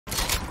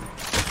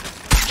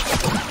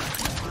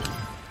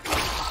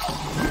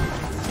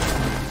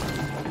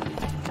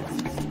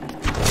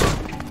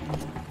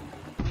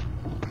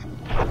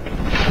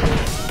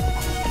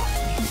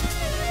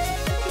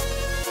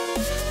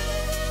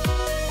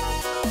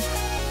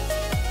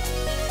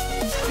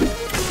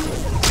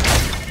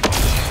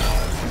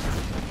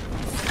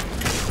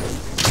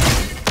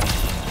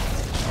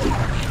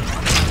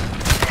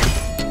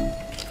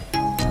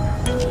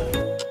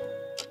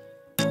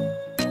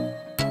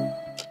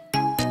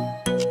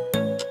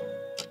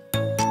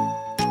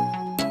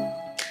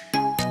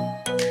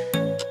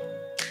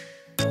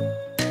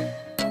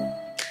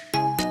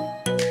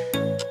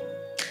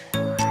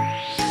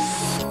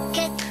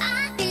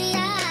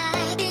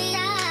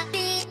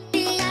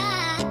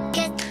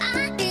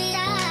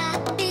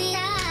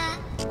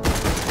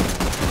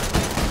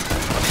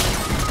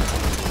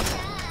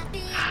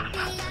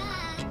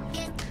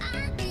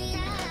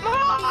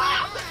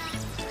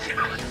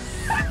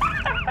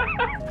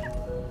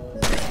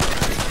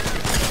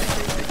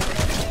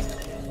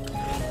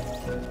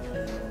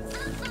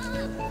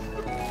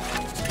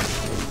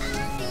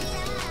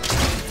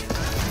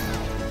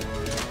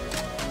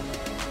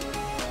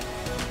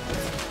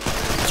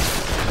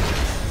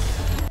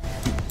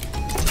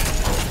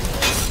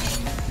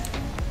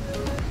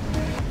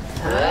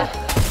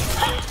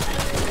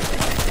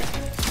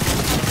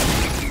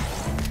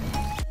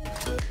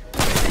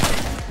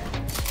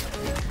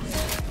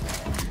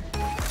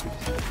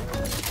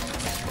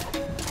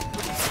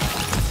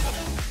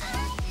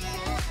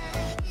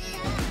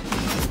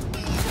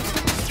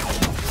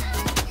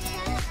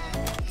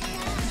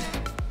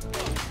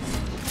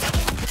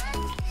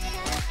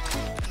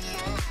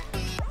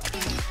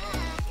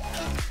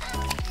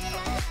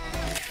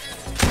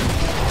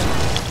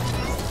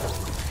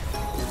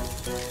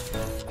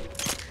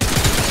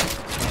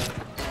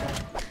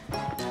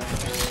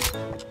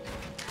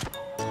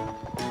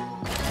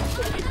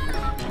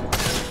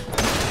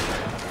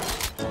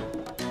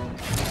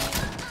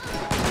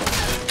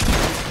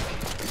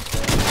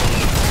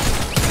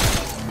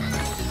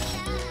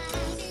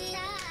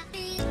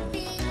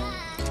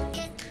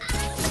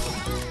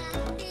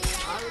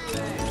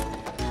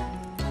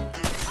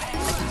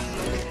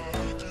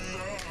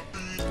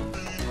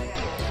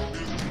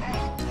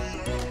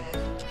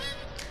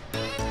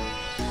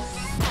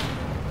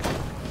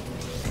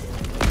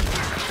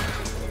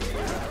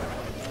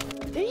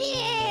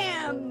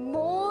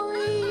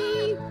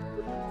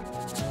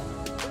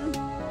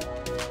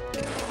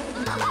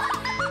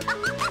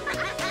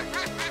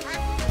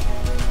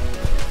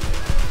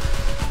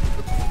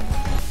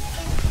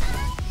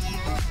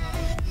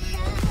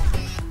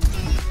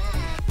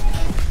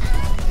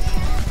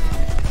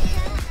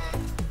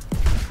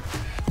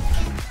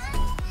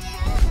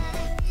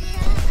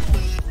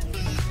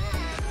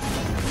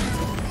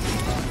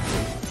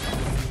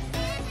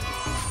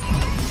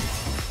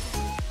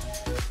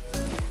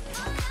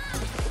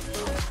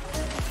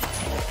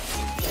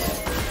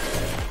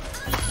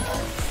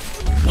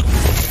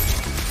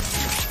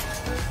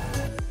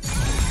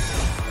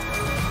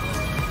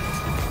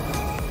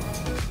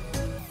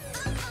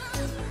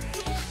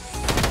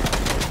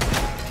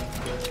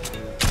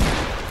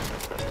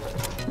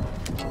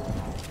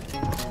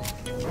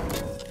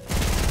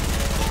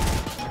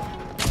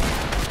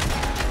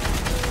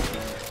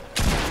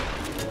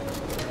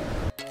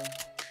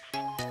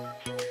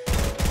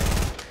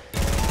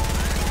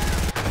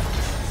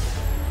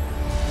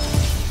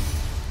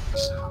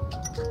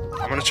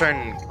gonna try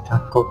and...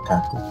 Tackle.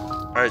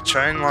 Alright,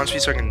 try and launch me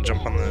so I can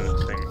jump on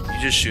the thing.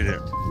 You just shoot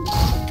it.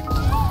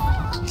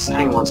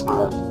 Hang one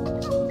spot.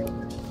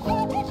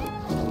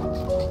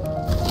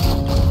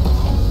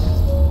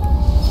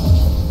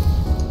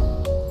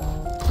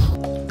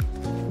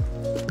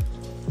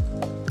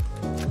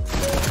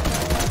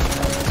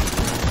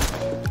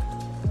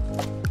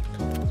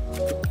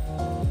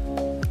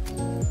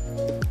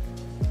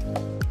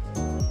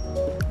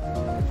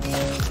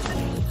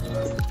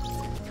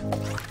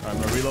 I'm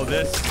gonna reload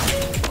this.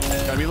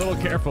 Gotta be a little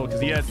careful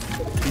because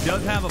he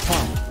does have a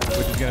pump,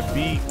 which is gonna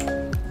beat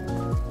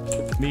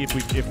me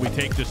if we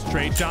take just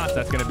straight shots.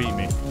 That's gonna beat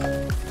me.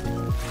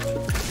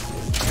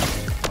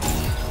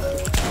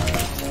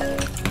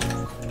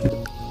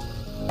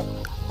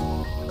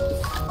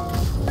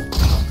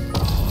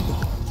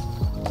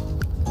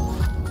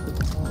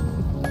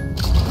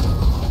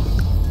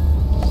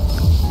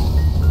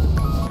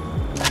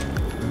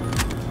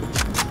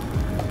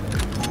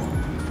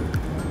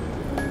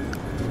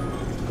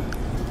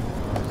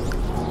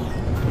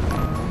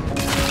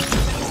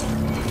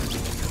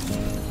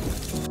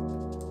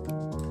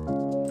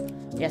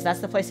 Yes,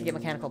 that's the place to get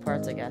mechanical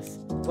parts, I guess.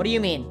 What do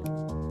you mean?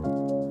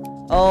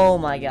 Oh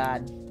my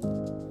god.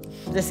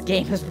 This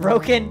game is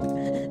broken.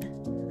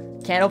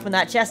 Can't open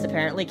that chest,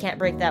 apparently. Can't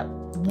break that.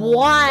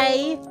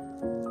 Why?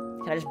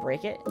 Can I just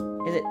break it?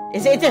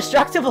 Is it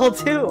indestructible,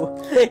 too?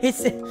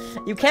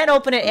 You can't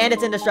open it and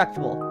it's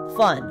indestructible.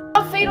 Fun.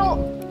 A fatal...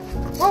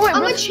 Oh, wait,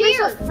 I'm a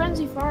chair.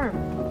 Frenzy farm.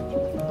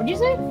 What'd you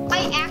say?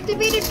 I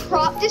activated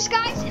prop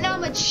disguise and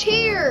I'm a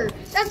chair.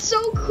 That's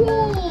so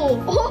cool.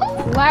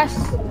 Let's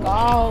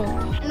go.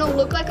 And it'll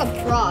look like a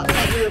prop,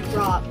 like you're a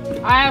prop.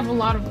 I have a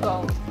lot of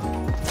gold.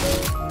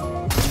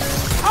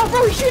 Oh,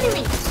 bro, he's shooting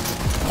me.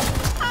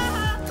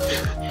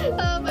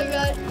 Oh my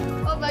god.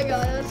 Oh my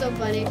god, that's so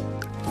funny.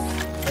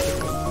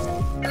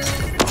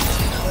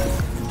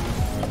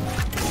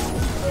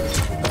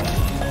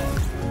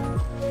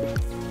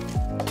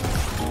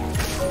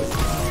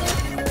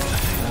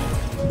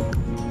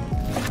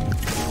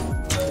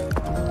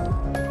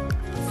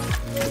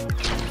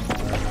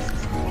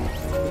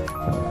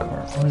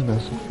 Oh,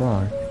 there's a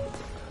frog.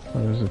 Oh,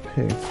 there's a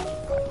pig.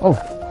 Oh!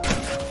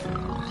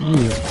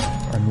 You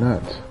are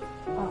nuts.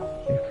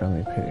 You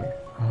friendly pig.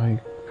 Oh, you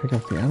pick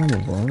up the animal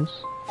bones.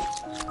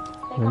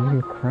 What do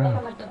you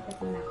craft?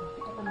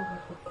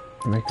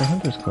 Make a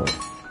hunter's coat.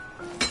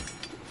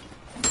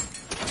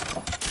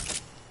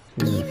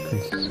 You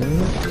consume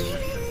it?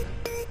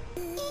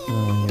 And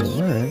when you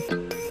wear it,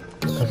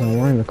 because I'm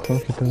wearing the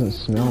cloak, it doesn't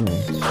smell me.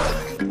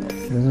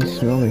 It doesn't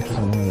smell me because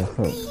I'm wearing the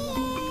cloak.